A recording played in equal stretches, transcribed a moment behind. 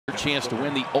chance to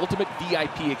win the ultimate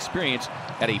VIP experience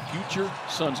at a future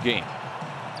Suns game.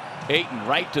 Payne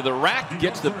right to the rack,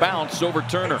 gets the bounce over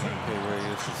Turner. Okay,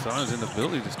 Ray, it's the Suns'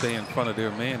 inability to stay in front of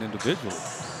their man individually.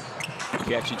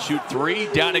 Catch and shoot three,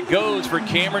 down it goes for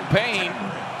Cameron Payne,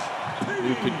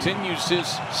 who continues his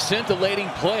scintillating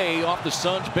play off the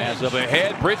Suns bench. Up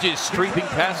ahead, Bridges streaking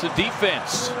past the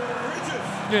defense.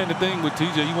 Yeah, and the thing with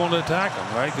TJ, you want to attack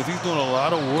him, right? Because he's doing a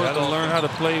lot of work to learn how to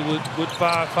play with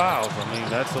 5 fouls. I mean,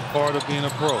 that's a part of being a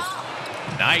pro.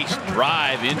 Nice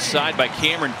drive inside by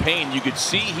Cameron Payne. You could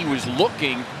see he was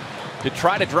looking to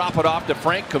try to drop it off to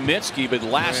Frank Kaminsky, but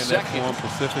last second.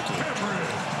 Specifically.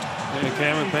 And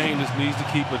Cameron Payne just needs to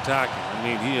keep attacking. I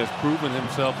mean, he has proven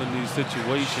himself in these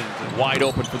situations. Wide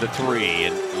open for the three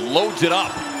and loads it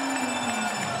up.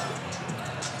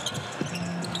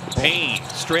 Payne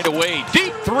straight away,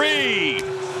 deep three,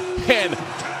 and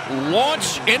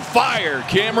launch and fire,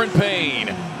 Cameron Payne.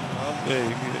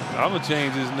 I'm going to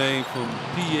change his name from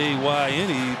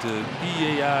P-A-Y-N-E to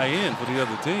P-A-I-N for the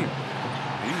other team.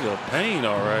 He's a Payne,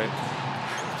 all right.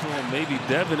 So maybe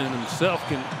Devin and himself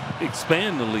can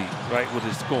expand the lead, right, with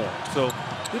his scoring. So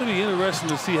it'll be interesting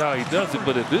to see how he does it.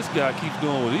 But if this guy keeps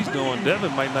doing what he's doing,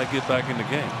 Devin might not get back in the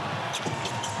game.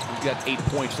 He's got 8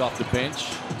 points off the bench.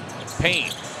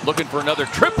 Payne looking for another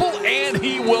triple, and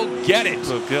he will get it.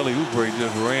 So Kelly Oubre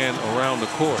just ran around the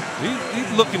court.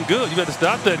 He's looking good. You got to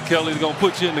stop that, Kelly. They're going to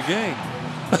put you in the game.